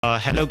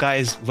Hello,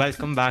 guys.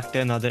 Welcome back to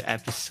another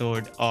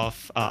episode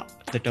of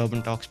the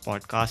Turban Talks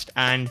podcast.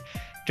 And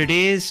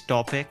today's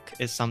topic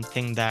is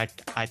something that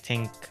I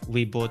think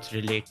we both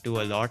relate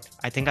to a lot.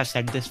 I think I've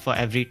said this for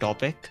every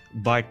topic,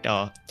 but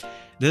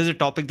this is a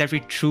topic that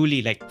we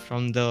truly like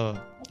from the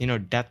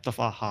depth of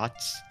our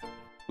hearts.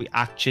 We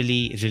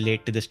actually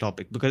relate to this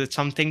topic because it's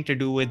something to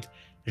do with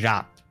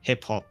rap,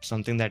 hip hop,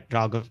 something that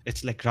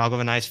it's like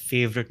Raghav and I's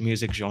favorite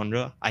music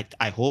genre.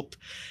 I hope,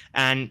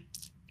 and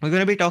we're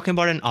going to be talking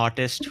about an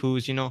artist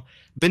who's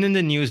been in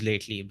the news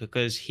lately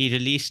because he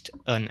released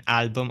an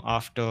album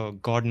after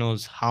God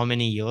knows how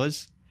many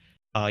years.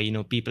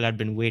 People had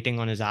been waiting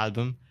on his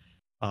album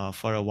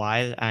for a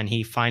while, and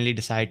he finally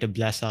decided to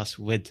bless us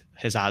with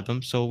his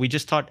album. So we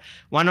just thought,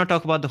 why not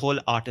talk about the whole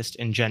artist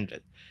in general?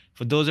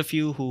 For those of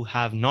you who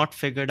have not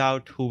figured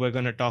out who we're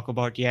going to talk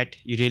about yet,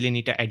 you really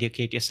need to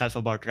educate yourself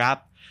about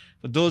rap.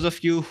 For those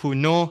of you who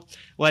know,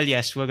 well,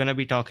 yes, we're going to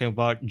be talking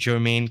about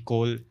Jermaine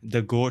Cole,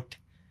 the GOAT,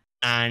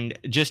 and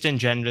just in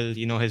general,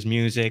 his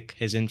music,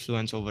 his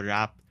influence over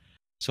rap.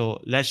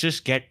 So let's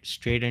just get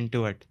straight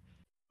into it.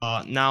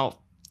 Now,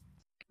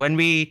 when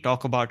we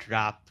talk about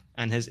rap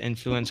and his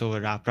influence over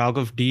rap,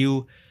 Raghav,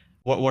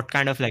 what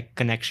kind of like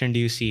connection do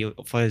you see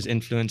for his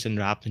influence in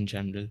rap in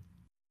general?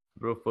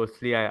 Bro,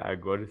 firstly, I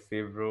gotta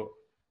say, bro,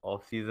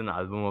 off-season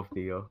album of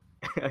the year.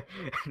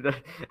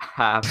 That-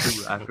 I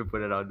have to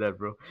put it out there,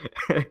 bro.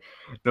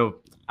 No,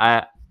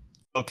 I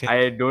Okay.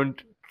 I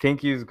don't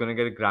think he's gonna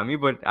get a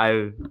Grammy, but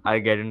I'll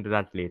get into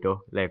that later,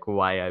 like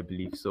why I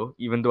believe so.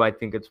 Even though I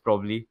think it's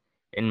probably,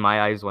 in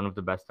my eyes, one of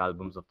the best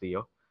albums of the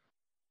year.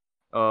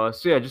 So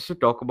yeah, just to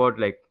talk about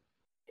like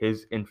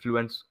his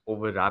influence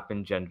over rap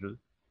in general.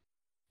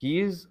 He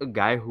is a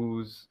guy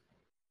who's,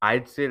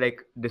 I'd say,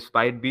 like,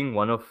 despite being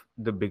one of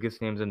the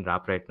biggest names in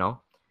rap right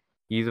now,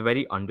 he's a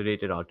very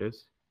underrated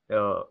artist.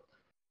 Uh,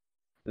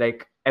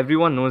 like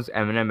everyone knows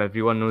Eminem,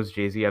 everyone knows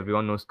Jay Z,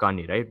 everyone knows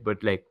Kanye, right?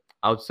 But like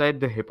outside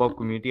the hip hop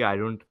community, I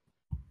don't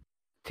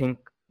think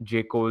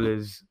J Cole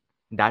is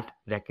that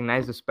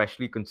recognized,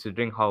 especially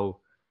considering how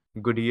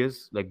good he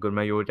is. Like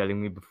Gurma, you were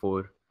telling me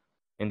before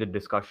in the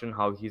discussion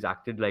how he's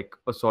acted like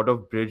a sort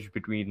of bridge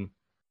between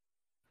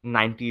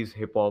 90s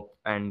hip hop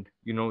and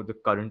the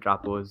current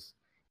rappers.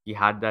 He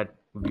had that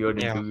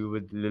weird Yeah. interview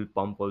with Lil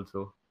Pump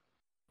also,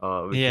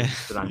 which Yeah. is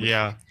just a random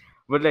Yeah. thing.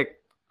 But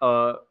like,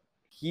 uh,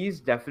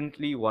 he's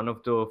definitely one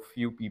of the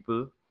few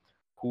people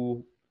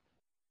who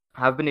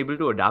have been able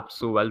to adapt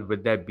so well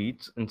with their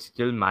beats and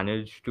still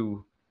manage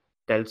to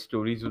tell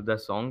stories with their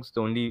songs.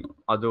 The only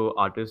other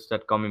artists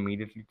that come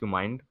immediately to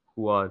mind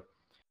who are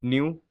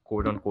new,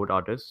 quote unquote,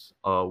 artists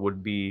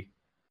would be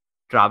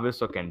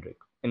Travis or Kendrick,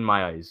 in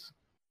my eyes.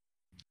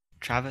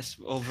 Travis,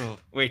 oh bro,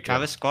 wait, Yeah.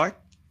 Travis Scott?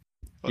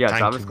 Oh, Yeah, thank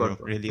Travis you, Scott, bro.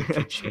 bro. Really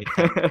appreciate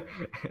that.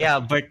 Yeah,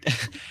 but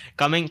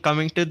coming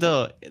to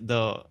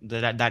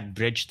that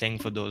bridge thing,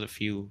 for those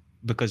of you,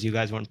 because you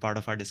guys weren't part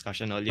of our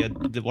discussion earlier,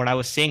 what I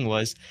was saying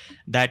was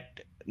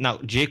that now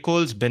J.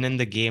 Cole's been in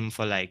the game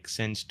for like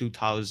since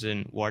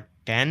 2000, what,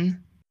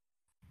 10?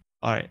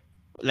 Or I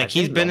like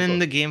he's think been in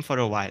longer. the game for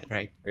a while,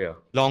 right? Yeah,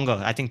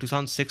 Longer. I think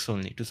 2006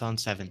 only,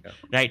 2007. yeah.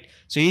 Right.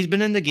 So he's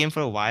been in the game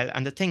for a while.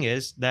 And the thing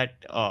is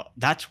that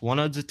that's one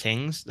of the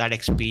things, that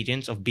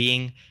experience of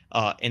being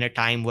in a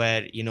time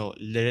where,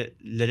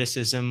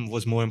 lyricism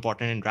was more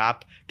important in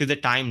rap to the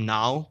time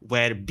now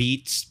where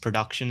beats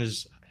production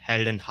is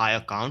held in high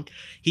account.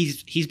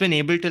 He's been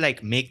able to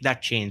like make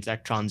that change,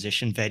 that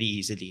transition very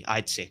easily,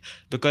 I'd say,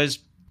 because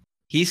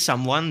he's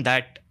someone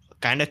that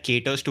kind of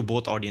caters to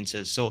both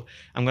audiences. So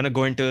I'm going to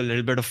go into a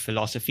little bit of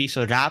philosophy.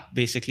 So rap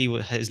basically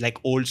is like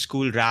old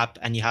school rap,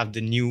 and you have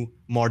the new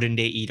modern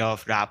day era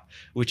of rap,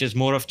 which is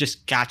more of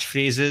just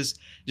catchphrases,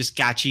 just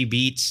catchy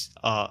beats,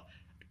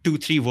 2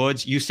 3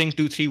 words. You sing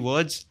 2 3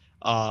 words,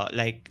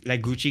 like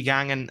Gucci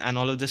Gang and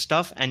all of this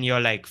stuff, and you're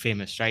like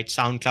famous, right?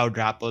 SoundCloud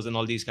rappers and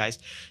all these guys.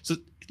 So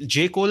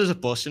J. Cole is a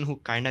person who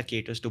kind of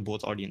caters to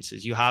both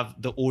audiences. You have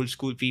the old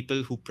school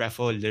people who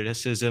prefer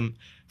lyricism,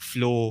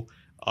 flow,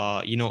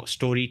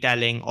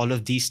 storytelling, all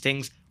of these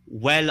things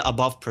well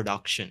above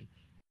production.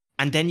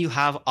 And then you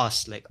have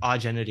us, like our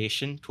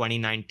generation,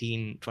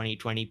 2019,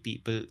 2020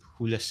 people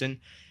who listen,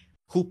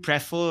 who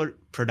prefer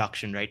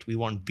production, right? We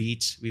want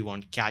beats, we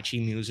want catchy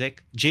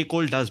music. J.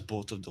 Cole does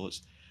both of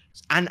those.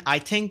 And I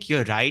think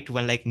you're right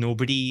when like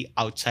nobody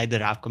outside the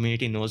rap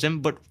community knows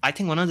him. But I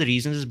think one of the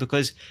reasons is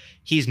because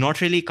he's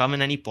not really come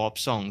in any pop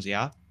songs,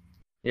 yeah?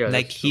 Yeah,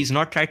 Like that's true. he's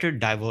not tried to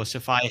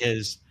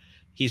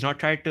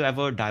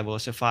ever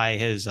diversify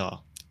his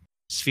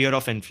sphere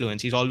of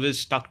influence. He's always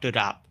stuck to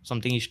rap,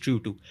 something he's true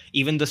to.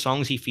 Even the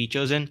songs he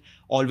features in,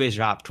 always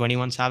rap.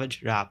 21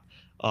 Savage, rap.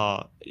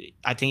 uh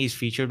I think he's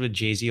featured with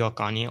Jay-Z or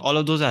Kanye. All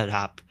of those are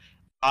rap.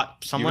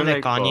 Someone Even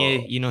like like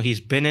Kanye,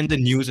 he's been in the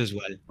news as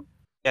well.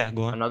 Yeah,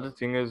 go on. another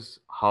thing is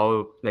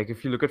how, like,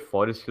 if you look at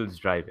Forest Hills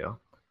Drive, yeah,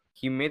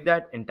 he made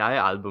that entire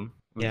album,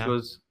 which Yeah.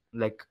 was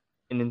like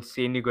an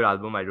insanely good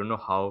album. I don't know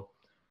how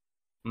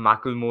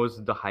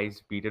Macklemore's The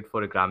Heist beat it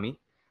for a Grammy,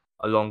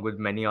 along with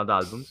many other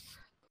albums,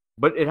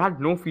 but it had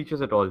no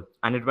features at all,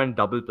 and it went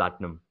double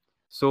platinum.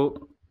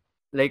 So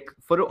like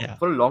Yeah.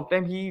 for a long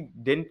time he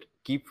didn't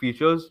keep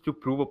features to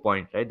prove a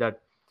point, right?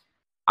 That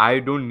I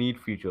don't need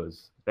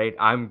features, right?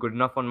 I'm good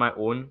enough on my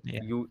own.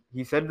 Yeah.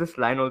 He said this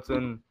line also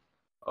in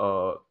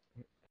uh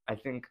I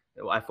think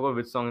I forgot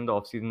which song in the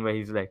off season where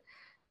he's like,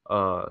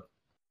 uh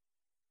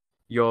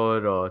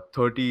your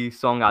 30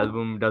 song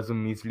album does a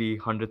measly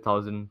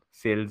 100,000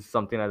 sales,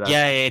 something like that.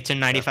 Yeah, yeah, it's in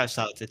Yeah. 95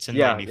 South. It's in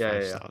Yeah, 95 yeah,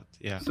 yeah. South.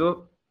 Yeah.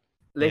 So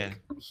Yeah.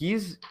 like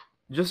he's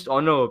just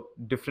on a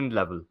different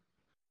level,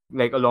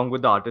 like along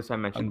with the artists I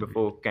mentioned Agreed.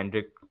 before,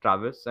 Kendrick,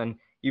 Travis, and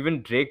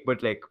even Drake.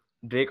 But like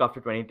Drake after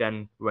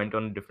 2010 went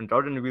on a different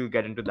route, and we'll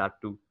get into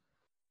that too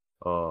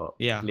uh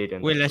Yeah. later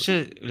in the Wait,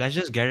 episode. let's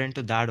just get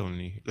into that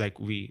only. Like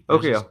we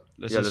Okay, yeah,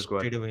 let's yeah, just let's go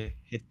ahead. straight away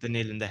hit the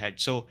nail in the head.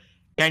 So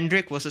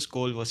Kendrick versus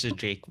Cole versus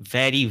Drake.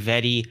 Very,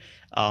 very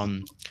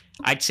um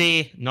I'd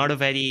say not a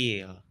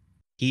very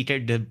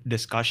heated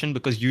discussion,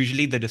 because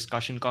usually the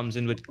discussion comes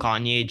in with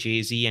Kanye,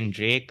 Jay-Z and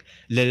Drake,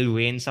 Lil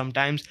Wayne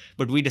sometimes,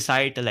 but we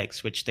decided to like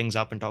switch things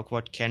up and talk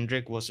about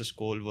Kendrick versus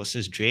Cole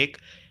versus Drake.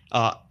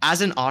 As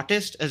an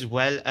artist as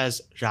well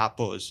as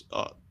rappers.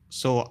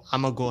 So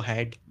I'm gonna go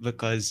ahead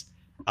because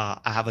I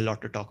have a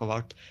lot to talk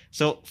about.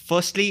 So,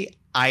 firstly,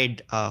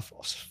 I'd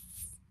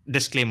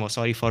disclaimer,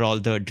 sorry for all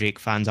the Drake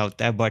fans out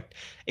there, but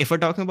if we're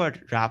talking about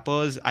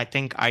rappers, I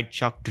think I'd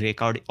chuck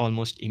Drake out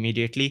almost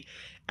immediately.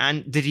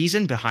 And the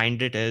reason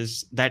behind it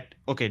is that,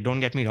 okay, don't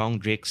get me wrong,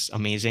 Drake's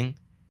amazing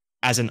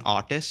as an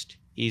artist.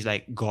 He's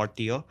like god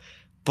tier.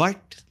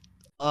 But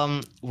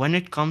when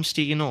it comes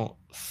to,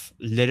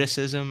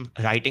 lyricism,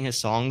 writing his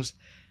songs,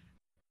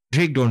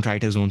 Drake don't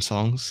write his own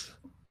songs.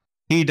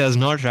 He does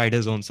not write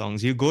his own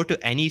songs. You go to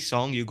any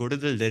song, you go to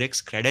the lyrics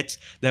credits,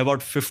 there are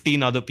about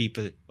 15 other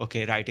people,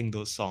 okay, writing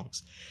those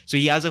songs. So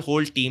he has a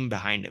whole team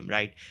behind him,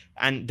 right?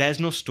 And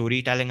there's no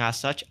storytelling as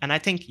such. And I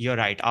think you're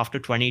right. After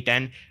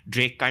 2010,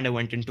 Drake kind of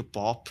went into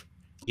pop.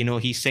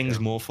 He sings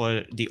Yeah, more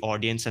for the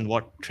audience and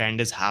what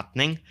trend is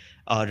happening,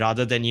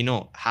 rather than,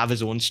 have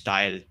his own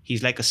style.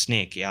 He's like a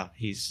snake. Yeah.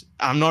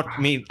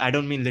 I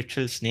don't mean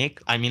literal snake.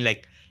 I mean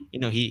like,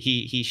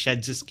 he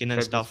sheds his skin and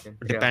shed the stuff skin.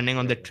 Yeah, depending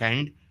on yeah, the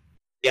trend.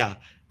 Yeah.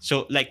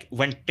 So like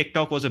when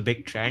TikTok was a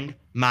big trend,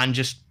 man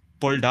just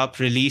pulled up,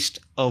 released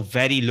a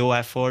very low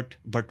effort,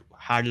 but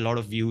had a lot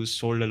of views,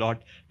 sold a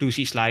lot.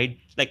 2C slide.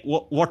 Like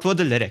what were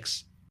the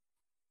lyrics?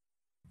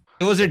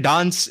 It was a yeah.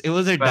 dance. It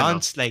was a Fair enough.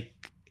 dance. Like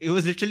it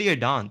was literally a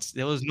dance.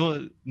 There was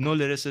no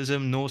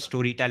lyricism, no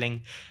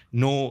storytelling,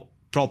 no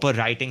proper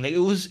writing. Like it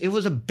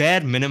was a bare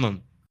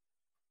minimum.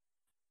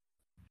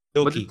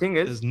 Low But the key. thing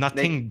is, There's like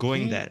nothing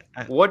going he, there.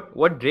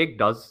 what Drake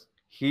does,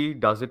 he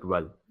does it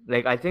well.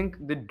 Like I think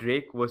the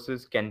Drake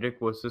versus Kendrick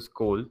versus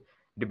Cole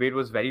debate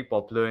was very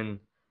popular in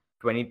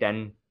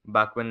 2010,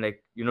 back when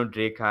like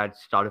Drake had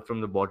started from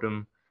the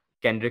bottom,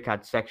 Kendrick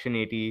had Section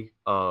 80,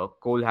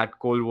 Cole had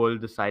Cole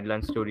World, the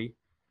sideline story.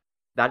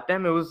 That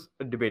time it was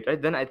a debate,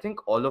 right? Then I think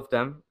all of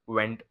them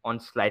went on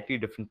slightly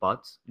different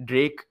paths.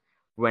 Drake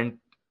went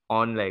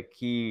on like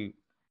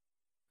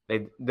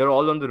they're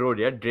all on the road.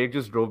 Yeah, Drake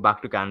just drove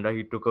back to Canada.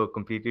 He took a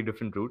completely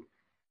different route,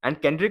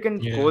 and Kendrick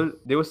and Yeah. Cole,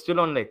 they were still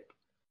on like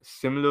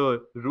similar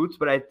routes,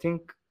 but I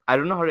think I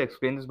don't know how to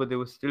explain this, but they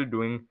were still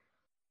doing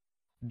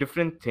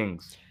different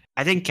things.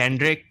 I think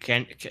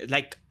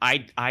like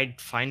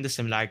I'd find the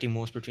similarity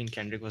most between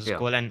Kendrick versus Yeah,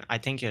 Cole, and I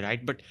think you're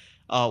right. But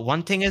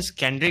one thing is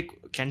Kendrick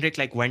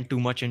like went too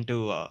much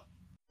into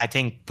I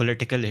think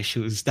political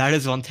issues. That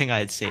is one thing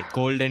I'd say.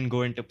 Cole didn't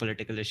go into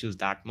political issues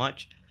that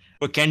much,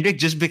 but Kendrick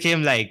just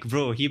became like,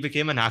 bro, he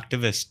became an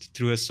activist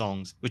through his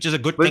songs, which is a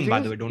good but the thing, thing by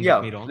the is, way. Don't get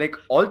yeah, me wrong. like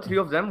all three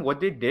of them, what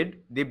they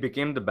did, they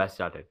became the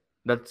best at it.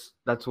 That's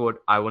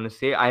what I want to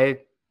say. I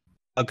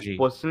Agreed.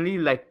 personally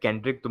like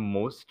Kendrick the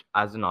most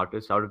as an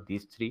artist out of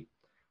these three.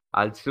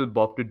 I'll still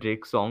bop to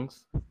Drake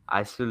songs.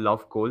 I still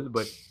love Cole,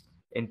 but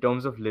in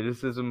terms of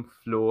lyricism,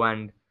 flow,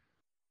 and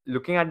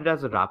looking at it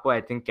as a rapper,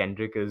 I think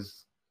Kendrick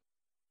is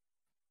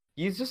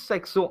he's just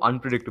like so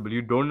unpredictable.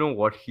 You don't know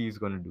what he's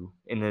gonna do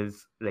in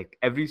his like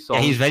every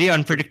Yeah, he's song. very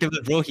unpredictable,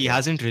 bro. He Yeah.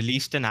 hasn't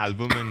released an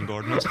album in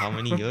God knows how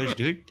many years,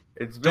 dude.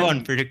 It's So been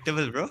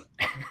unpredictable, bro.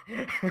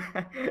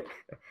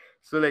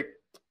 so like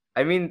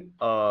I mean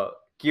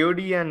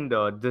KOD and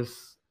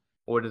this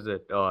what is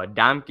it?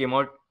 Damn came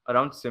out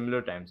around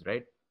similar times,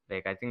 right?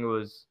 Like I think it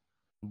was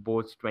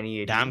both Damn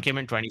 2018. came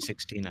in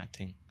 2016, I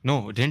think.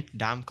 No, didn't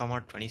Damn come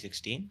out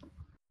 2016?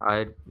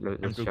 Time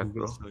Let's to check,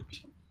 Google bro.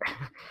 search.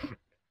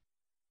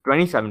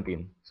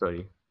 2017,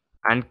 sorry.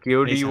 And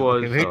KOD 27.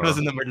 Okay, was wait, was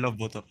in the middle of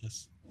both of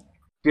us.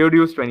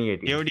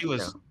 2018. KOD Yeah.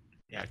 was,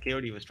 yeah,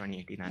 KOD was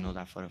 2018. I know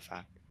that for a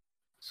fact.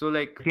 So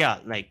like But yeah,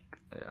 like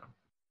yeah.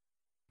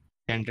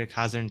 Kendrick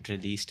hasn't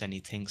released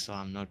anything, so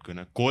I'm not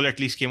gonna. Cole at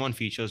least came on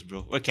features,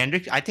 bro. Well,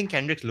 I think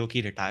Kendrick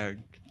low-key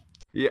retired.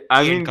 Yeah,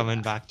 I He ain't mean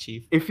coming back,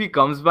 chief. if he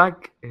comes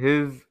back,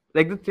 his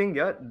like the thing,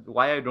 yeah,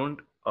 why I don't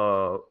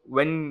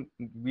when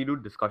we do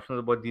discussions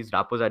about these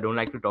rappers, I don't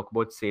like to talk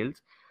about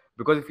sales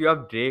because if you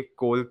have Drake,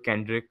 Cole,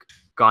 Kendrick,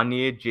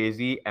 Kanye,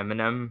 Jay-Z,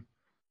 Eminem,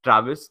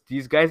 Travis,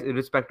 these guys,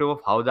 irrespective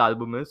of how the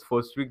album is,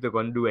 first week they're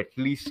gonna do at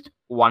least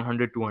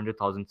 100,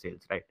 200,000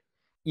 sales, right?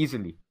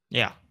 Easily.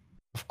 Yeah.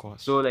 Of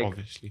course, So like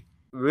obviously.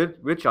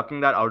 we're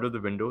chucking that out of the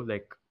window,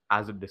 like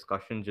as a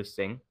discussion, just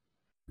saying.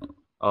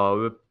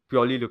 We're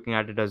purely looking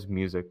at it as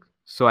music.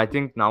 So I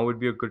think now would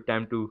be a good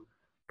time to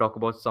talk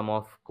about some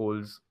of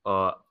Cole's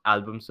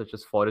albums, such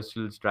as Forest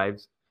Hills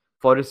Drive,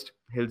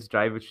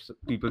 which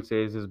people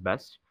say is his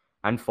best,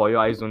 and For Your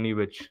Eyes Only,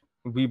 which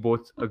we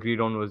both agreed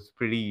on was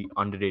pretty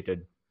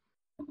underrated.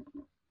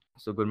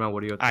 So, Gurma,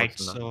 what are your All right,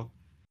 thoughts on that? so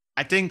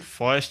I think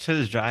Forest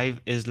Hills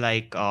Drive is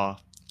like,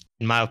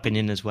 in my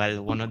opinion as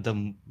well,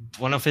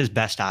 one of his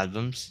best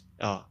albums,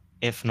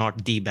 if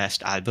not the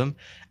best album.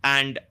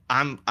 And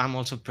I'm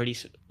also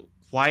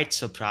quite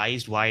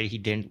surprised why he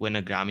didn't win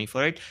a Grammy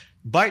for it.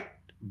 But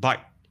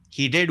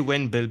he did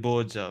win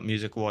Billboard's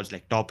music awards,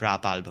 like top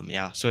rap album.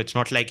 Yeah, so it's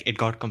not like it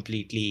got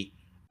completely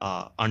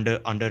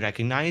under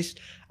recognized.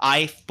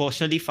 I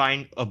personally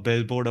find a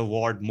Billboard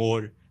award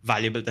more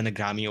valuable than a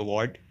Grammy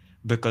award,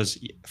 because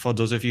for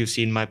those of you who've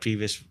seen my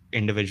previous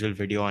individual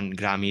video on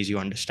Grammys, you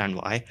understand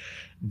why.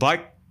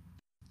 But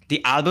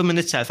the album in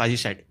itself, as you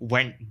said,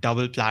 went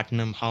double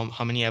platinum. How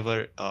much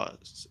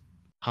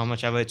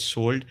ever it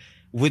sold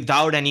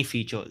without any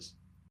features.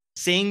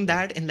 Saying Yeah.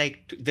 that in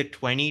like the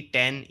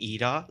 2010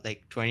 era,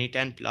 like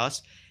 2010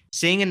 plus,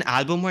 saying an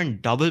album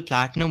went double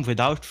platinum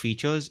without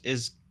features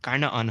is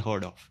kind of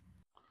unheard of.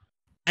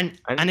 And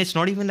And it's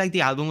not even like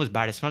the album was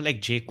bad. It's not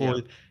like J. yeah.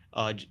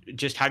 Cole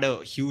just had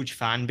a huge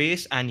fan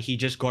base and he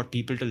just got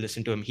people to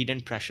listen to him. He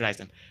didn't pressurize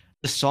them.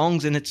 The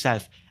songs in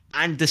itself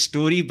and the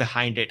story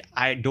behind it.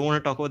 I don't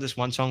want to talk about this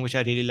one song which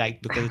I really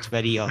liked because it's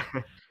very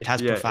it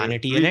has Yeah,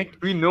 profanity in we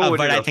it. we know what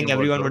But you're I talking think about,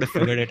 everyone bro. would have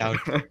figured it out.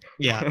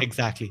 Yeah,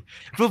 exactly.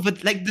 Bro,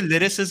 but like the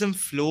lyricism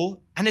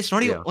flow, and it's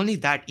not even Yeah, only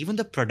that, even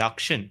the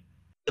production,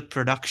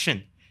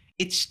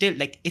 it's still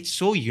like it's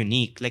so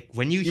unique. Like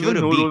when you hear even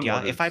a No Role beat,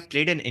 yeah, if I Models.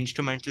 played an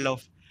instrumental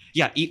of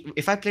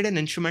if I played an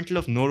instrumental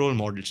of No Role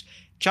Models,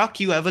 Chuck,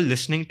 you ever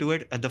listening to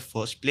it at the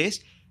first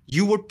place,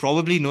 you would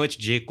probably know it's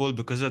J. Cole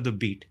because of the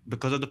beat,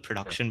 because of the Yeah.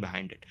 production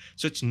behind it.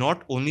 So it's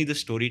not only the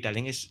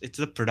storytelling, it's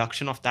the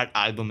production of that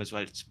album as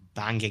well. It's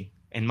banging,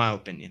 in my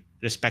opinion,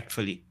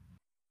 respectfully.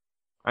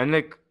 And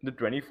like the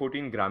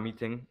 2014 Grammy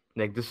thing,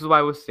 like this is why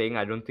I was saying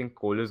I don't think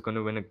Cole is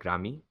gonna win a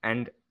Grammy.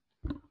 And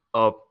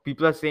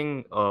people are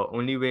saying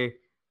only way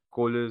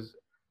Cole is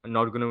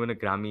not gonna win a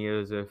Grammy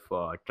is if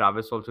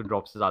Travis also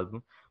drops his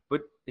album.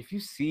 But if you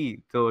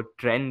see the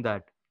trend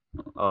that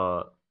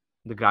uh,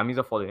 the Grammys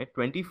are following,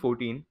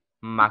 2014,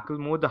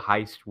 Macklemore the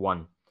Heist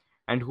won.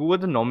 And who were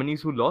the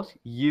nominees who lost?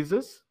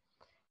 Yeezus,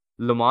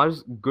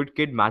 Lamar's Good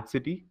Kid, Mad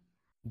City,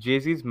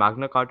 Jay-Z's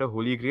Magna Carta,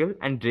 Holy Grail,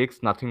 and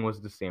Drake's Nothing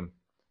Was the Same.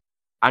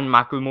 And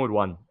Macklemore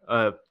won.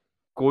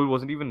 Cole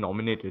wasn't even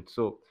nominated.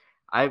 So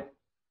I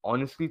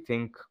honestly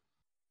think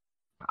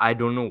I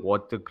don't know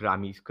what the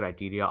Grammys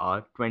criteria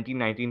are.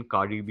 2019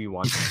 Cardi B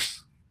won.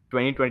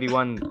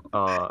 2021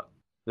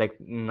 like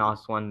Nas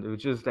won,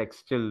 which is like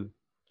still,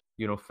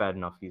 fair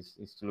enough. He's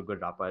still a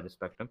good rapper. I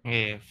respect him.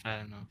 Yeah,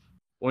 fair enough.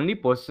 Only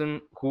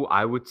person who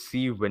I would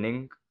see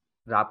winning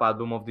rap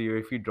album of the year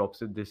if he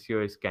drops it this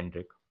year is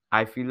Kendrick.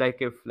 I feel like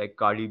if like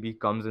Cardi B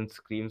comes and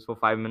screams for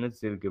 5 minutes,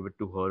 they'll give it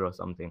to her or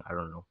something. I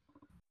don't know.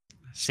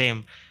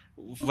 Same.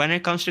 When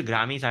it comes to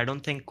Grammys, I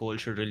don't think Cole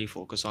should really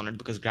focus on it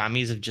because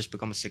Grammys have just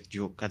become a sick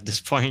joke at this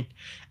point.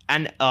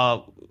 And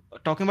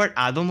talking about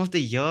album of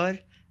the year,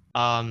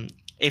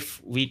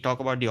 if we talk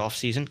about the off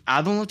season,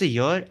 album of the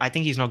year, I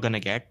think he's not gonna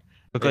get,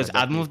 Yeah, because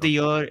album definitely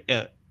of the not.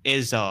 year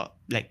is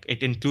like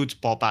it includes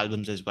pop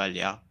albums as well.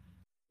 Yeah.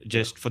 Yeah.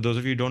 Just for those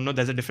of you who don't know,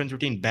 there's a difference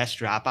between best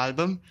rap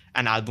album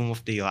and album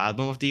of the year.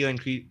 Album of the year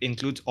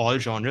includes all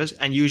genres,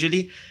 and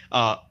usually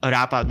a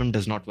rap album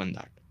does not win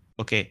that.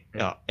 Okay,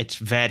 Yeah. it's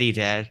very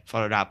rare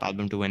for a rap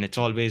album to win. It's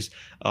always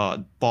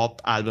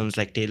pop albums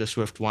like Taylor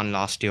Swift won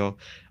last year,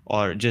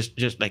 or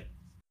just like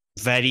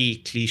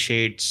very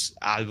cliched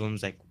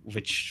albums like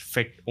which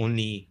fit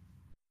only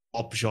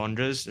pop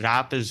genres.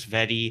 Rap is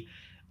very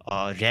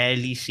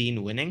rarely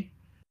seen winning.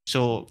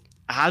 So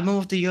album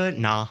of the year,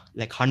 nah,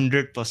 like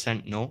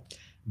 100% no.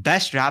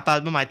 Best rap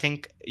album, I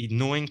think,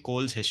 knowing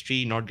Cole's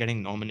history, not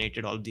getting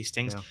nominated, all these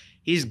things, Yeah.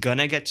 he's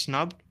gonna get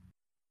snubbed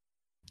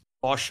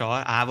for sure.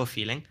 I have a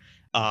feeling.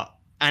 Uh,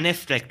 and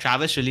if like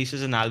Travis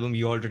releases an album,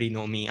 you already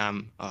know me.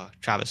 I'm a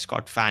Travis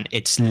Scott fan.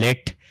 It's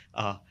lit.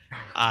 Uh,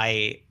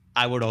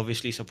 I would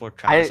obviously support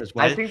Travis as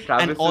I well, think and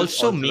Travis is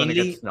also also gonna get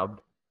mainly snubbed.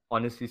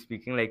 Honestly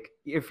speaking, like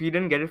if he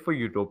didn't get it for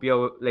Utopia,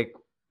 like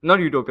not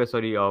Utopia,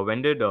 sorry.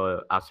 When did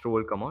Astro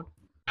World come out?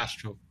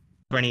 Astro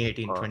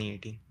 2018, Uh,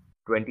 2018.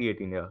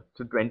 2018. Yeah.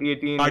 So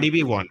 2018. Cardi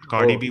B won.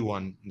 Cardi B Oh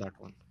won that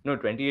one. no,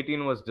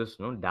 2018 was just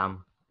no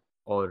damn.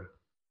 Or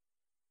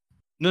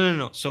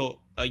No.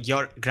 So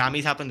your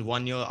Grammys happened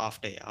 1 year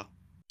after, yeah.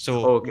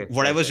 So oh, okay, fair,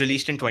 whatever's fair.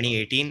 released in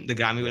 2018, the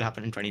Grammy will Yeah.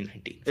 happen in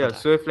 2019 for Yeah. that.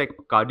 So if like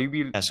Cardi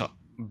B Yeah. So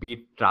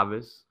beat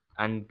Travis,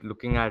 and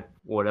looking at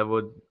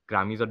whatever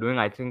Grammys are doing,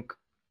 I think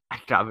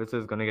Travis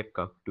is gonna get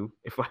cucked too.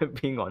 If I'm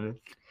being honest.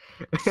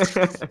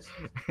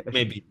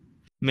 maybe,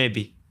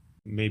 maybe,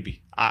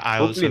 maybe. I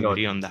Hopefully also not.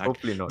 agree on that.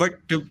 Hopefully not.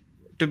 But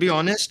to be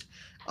honest,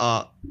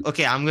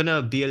 okay, I'm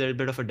gonna be a little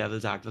bit of a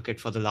devil's advocate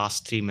for the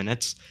last 3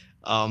 minutes.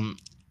 um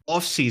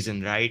off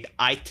season, right?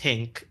 I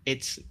think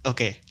it's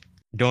okay.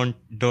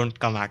 Don't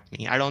come at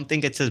me. I don't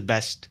think it's his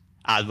best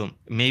album.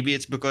 Maybe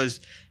it's because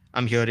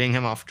I'm hearing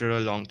him after a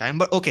long time.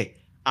 But okay,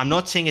 I'm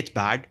not saying it's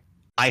bad.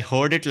 I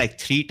heard it like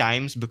 3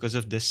 times because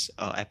of this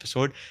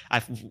episode.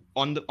 I've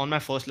on my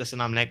first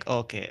listen, I'm like,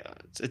 okay,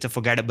 it's a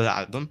forgettable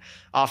album.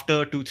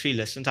 After 2 3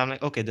 listens, I'm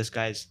like, okay, this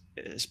guy's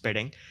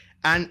spitting.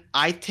 And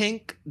I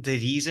think the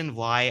reason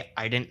why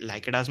I didn't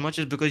like it as much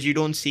is because you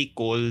don't see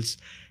Cole's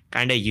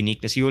kind of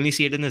uniqueness. You only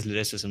see it in his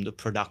lyricism. The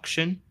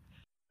production,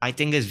 I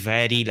think, is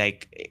very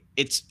like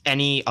it's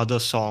any other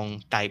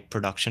song type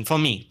production for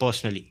me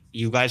personally.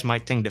 You guys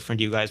might think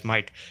different. You guys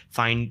might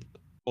find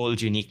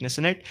Cole's uniqueness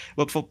in it.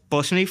 But for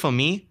personally for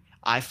me,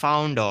 I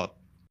found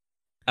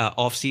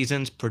off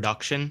season's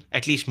production,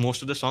 at least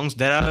most of the songs.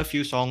 There are a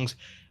few songs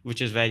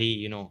which is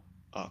very,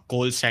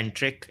 Cole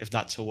centric, if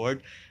that's a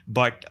word.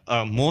 But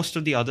most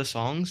of the other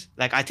songs,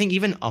 like I think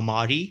even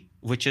Amari,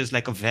 which is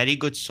like a very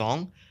good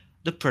song,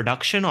 the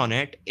production on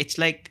it, it's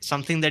like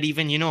something that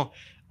even,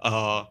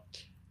 uh,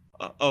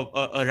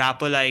 a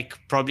rapper like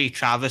probably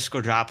Travis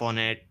could rap on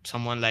it.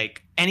 Someone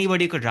like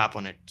anybody could rap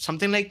on it.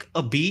 Something like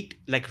a beat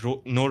like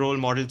No Role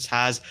Models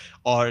has,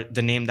 or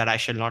the name that I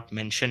shall not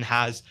mention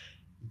has.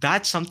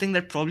 That's something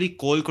that probably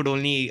Cole could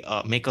only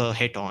make a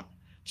hit on.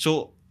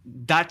 So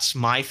that's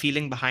my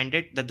feeling behind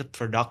it. That the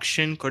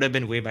production could have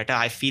been way better.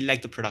 I feel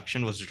like the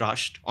production was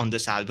rushed on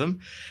this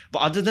album. But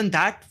other than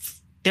that,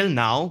 till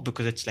now,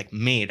 because it's like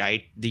May,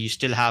 right? You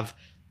still have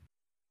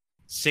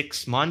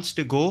 6 months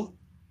to go.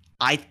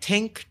 I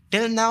think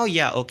till now,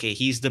 yeah, okay,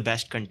 he's the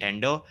best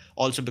contender.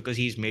 Also because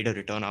he's made a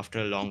return after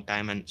a long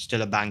time and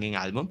still a banging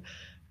album.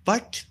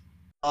 But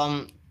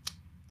um,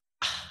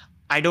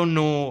 I don't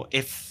know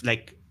if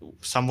like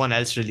someone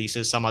else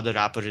releases, some other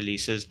rapper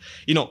releases,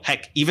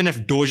 heck, even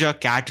if Doja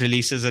Cat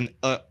releases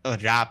a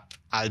rap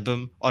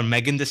album, or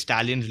Megan Thee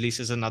Stallion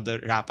releases another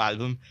rap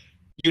album,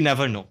 you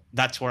never know.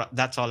 That's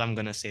all I'm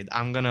gonna say.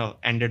 I'm gonna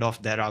end it off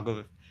there, Raghav.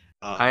 You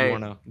I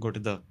wanna go to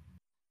the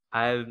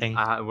I thing,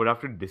 I would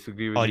have to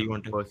disagree with or you you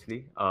want to?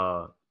 firstly.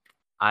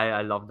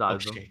 I love the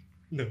album. Okay.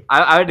 No.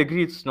 I'd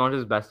agree it's not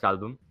his best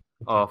album.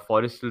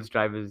 Forest Hills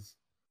Drive is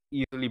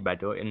easily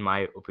better in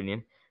my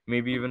opinion.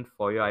 Maybe even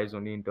For Your Eyes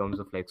only in terms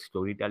of like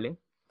storytelling.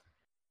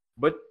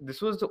 But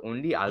this was the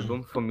only Mm.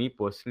 album for me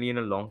personally in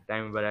a long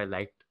time where I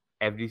liked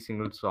every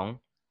single song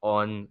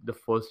on the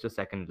first or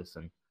second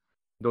listen.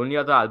 The only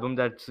other album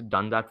that's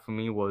done that for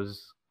me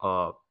was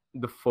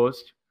the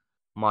first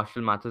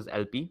Marshall Mathers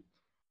LP,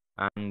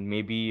 and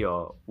maybe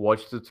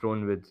Watch the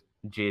Throne with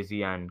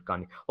Jay-Z and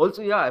Kanye.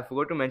 Also, yeah, I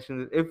forgot to mention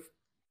this. If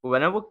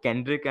whenever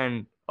Kendrick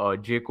and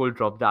J. Cole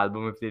drop the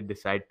album, if they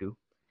decide to,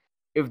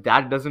 if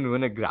that doesn't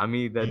win a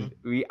Grammy, then Mhm.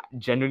 we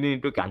genuinely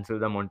need to cancel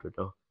them on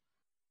Twitter.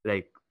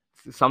 Like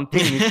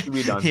something needs to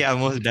be done. Yeah,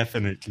 most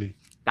definitely.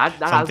 That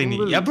Something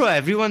album new. Yeah, will bro,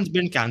 everyone's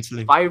been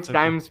canceling. It's 5 okay.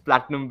 times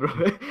platinum, bro.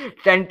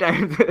 10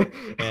 times.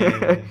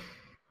 Yeah. If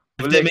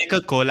But they like, make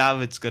a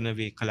collab, it's gonna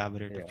be a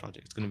collaborative yeah.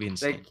 project. It's gonna be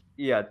insane. Like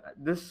yeah,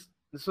 this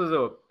was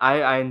a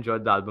I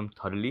enjoyed the album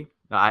thoroughly.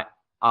 I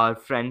Our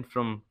friend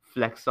from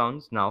Flex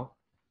Sounds now,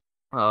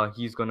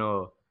 he's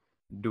gonna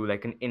do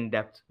like an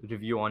in-depth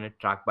review on it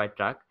track by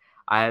track.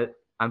 I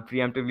I'm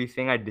preemptively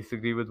saying I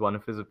disagree with one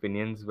of his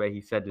opinions where he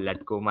said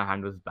Let Go My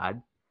Hand was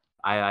bad.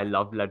 I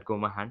loved Let Go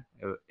My Hand.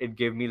 It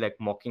gave me like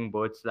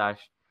Mockingbird slash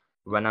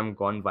When I'm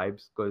Gone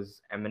vibes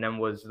because Eminem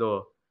was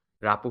the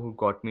rapper who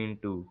got me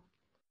into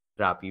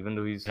rap, even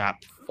though he's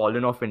Rap.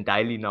 fallen off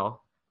entirely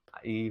now.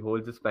 He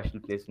holds a special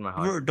place in my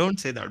heart. Bro, don't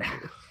say that, bro.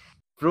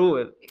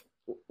 Bro,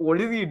 what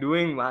is he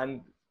doing,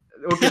 man?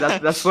 Okay,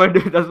 that's for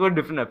that's for a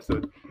different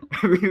episode.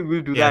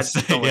 We'll do that Yes,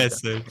 some other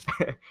yes, sir.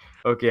 time.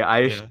 Okay,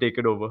 Ayush, Yeah. take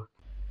it over.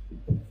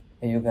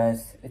 Hey you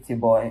guys, it's your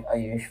boy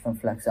Ayush from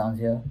Flex Sounds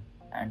here,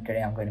 and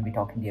today I'm going to be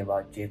talking to you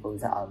about J.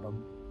 Cole's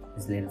album,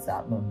 his latest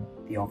album,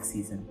 The Off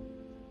Season.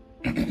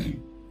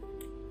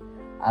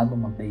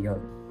 Album of the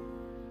year.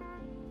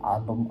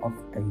 Album of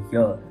the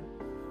year.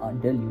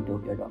 Until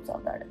Utopia drops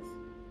out, that is.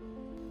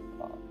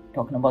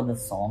 Talking about the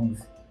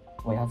songs,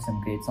 we have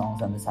some great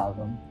songs on this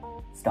album.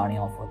 Starting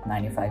off with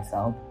 95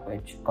 South,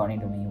 which according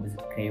to me was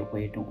a great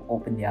way to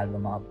open the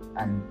album up,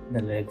 and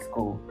the lyrics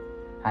go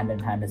hand in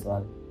hand as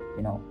well,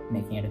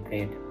 making it a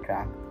great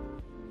track.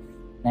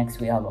 Next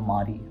we have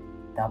Amari.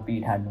 That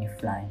beat had me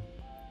flying.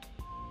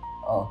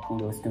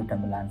 Kudos to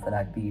Timbaland for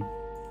that beat.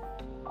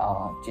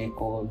 J.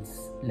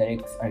 Cole's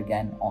lyrics are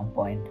again on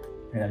point,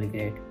 really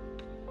great,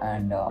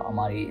 and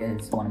Amari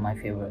is one of my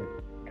favorite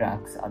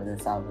tracks out of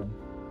this album.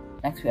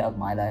 Next we have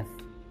My Life.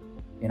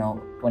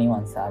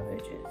 21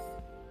 Savage's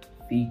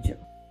feature.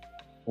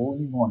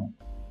 Holy morning.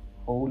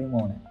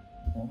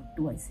 What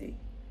do I say?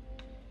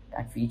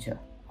 That feature,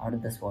 out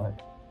of this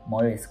world.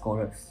 Morris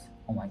chorus.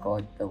 Oh my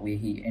god, the way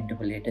he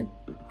interpolated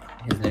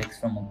his lyrics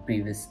from a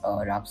previous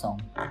rap song,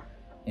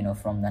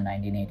 from the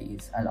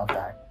 1980s. I love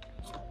that.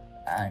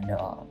 And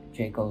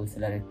J. Cole's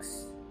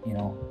lyrics,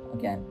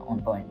 again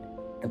on point.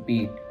 The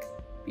beat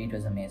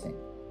was amazing.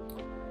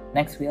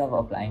 Next we have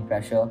Applying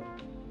Pressure.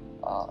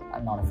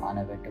 I'm not a fan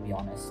of it, to be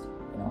honest.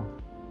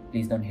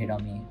 please don't hate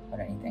on me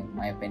or anything.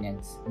 My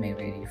opinions may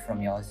vary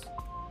from yours,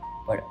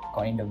 but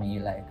according to me,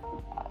 like,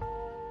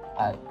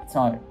 it's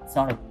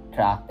not a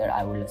track that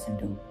I would listen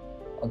to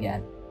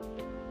again.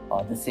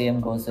 The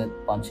same goes with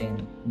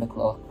Punching the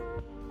Clock.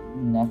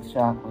 Next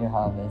track we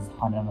have is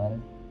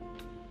Handamel.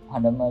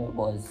 Handamel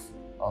was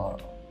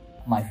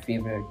my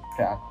favorite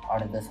track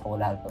out of this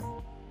whole album.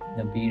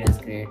 The beat is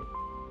great,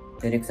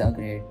 lyrics are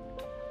great,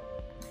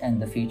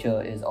 and the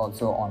feature is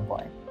also on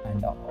point.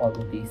 And all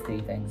of these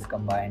three things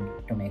combined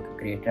to make a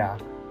great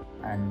track,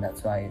 and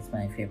that's why it's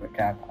my favorite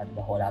track out of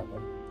the whole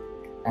album.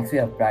 Next we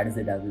have Pride is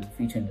the Devil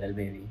featuring Lil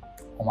Baby.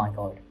 Oh my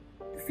god,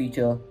 the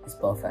feature is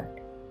perfect.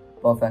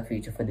 Perfect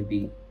feature for the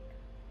beat.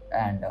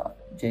 And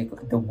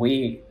the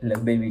way Lil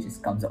Baby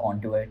just comes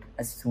onto it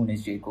as soon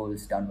as J. Cole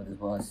is done with his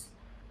verse,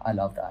 I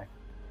love that.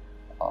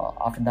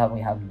 After that we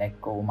have Let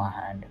Go My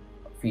Hand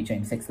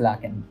featuring 6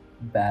 Lack and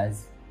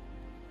Baz.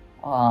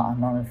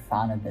 I'm not a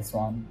fan of this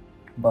one,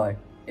 but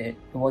it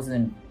was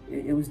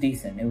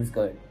decent, it was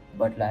good,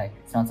 but like,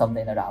 it's not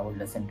something that I would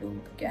listen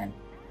to again.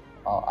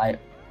 I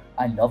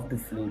love the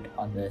flute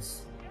on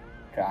this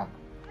track,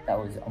 that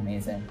was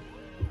amazing,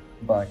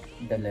 but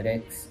the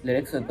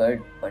lyrics were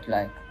good, but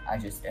like, I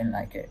just didn't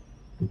like it.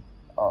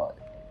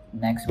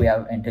 Next we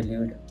have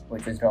Interlude,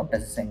 which was dropped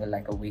as a single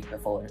like a week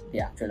before the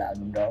actual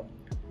album drop,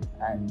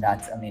 and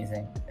that's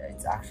amazing.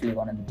 It's actually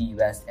one of the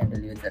best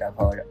interludes that I've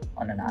heard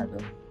on an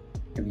album,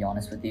 to be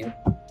honest with you.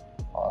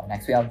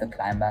 Next we have The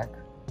Climb Back.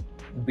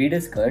 The beat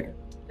is good,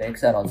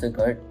 lyrics are also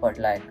good, but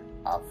like,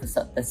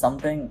 there's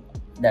something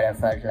that I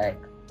felt like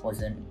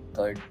wasn't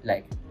good.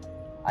 Like,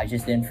 I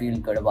just didn't feel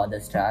good about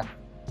this track,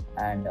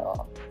 and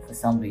for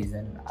some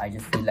reason I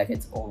just feel like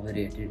it's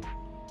overrated,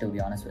 to be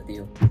honest with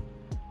you.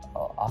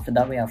 After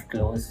that we have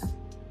Close.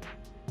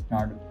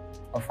 Not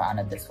a fan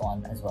of this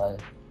one as well.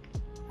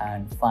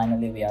 And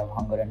finally we have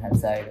Hunger and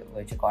Hillside,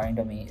 which according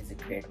to me is a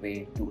great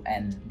way to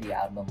end the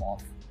album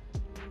off.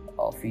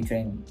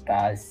 Featuring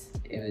Taz.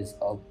 It was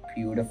a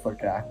beautiful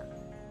track,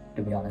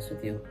 to be honest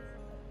with you.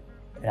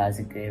 It has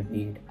a great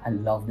beat. I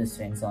love the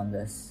strings on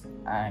this,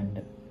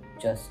 and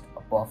just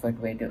a perfect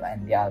way to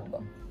end the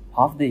album.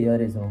 Half the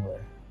year is over.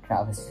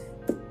 Travis,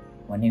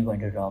 when are you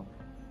going to drop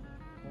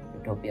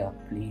Utopia?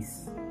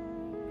 Please.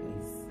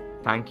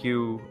 Thank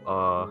you,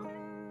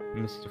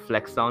 Mr.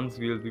 Flex Sounds.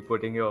 We'll be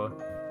putting your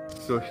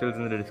socials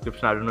in the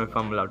description. I don't know if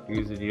I'm allowed to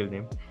use his real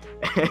name.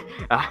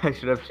 I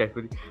should have checked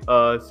with you.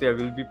 So yeah,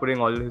 we'll be putting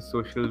all his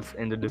socials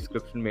in the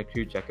description. Make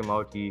sure you check him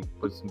out. He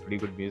puts some pretty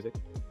good music.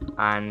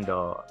 And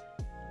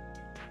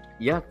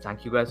yeah,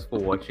 thank you guys for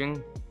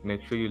watching.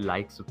 Make sure you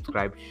like,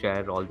 subscribe,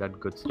 share, all that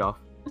good stuff.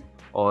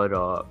 Or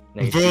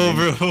like,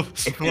 bro,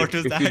 if what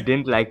was that? you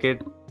didn't like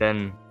it,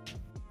 then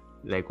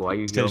like, why are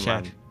you Still here,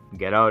 chat. man?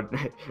 Get out.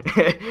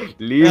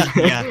 Leave.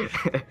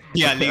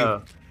 Yeah,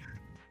 leave.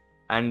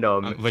 And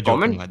We're joking,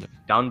 comment by the way.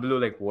 down below,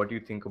 like, what do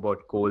you think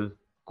about Cole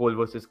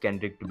versus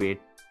Kendrick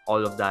debate,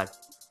 all of that.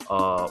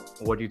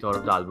 What you thought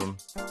of the album.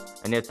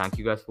 And yeah, thank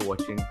you guys for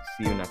watching.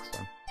 See you next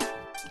time.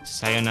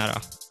 Sayonara.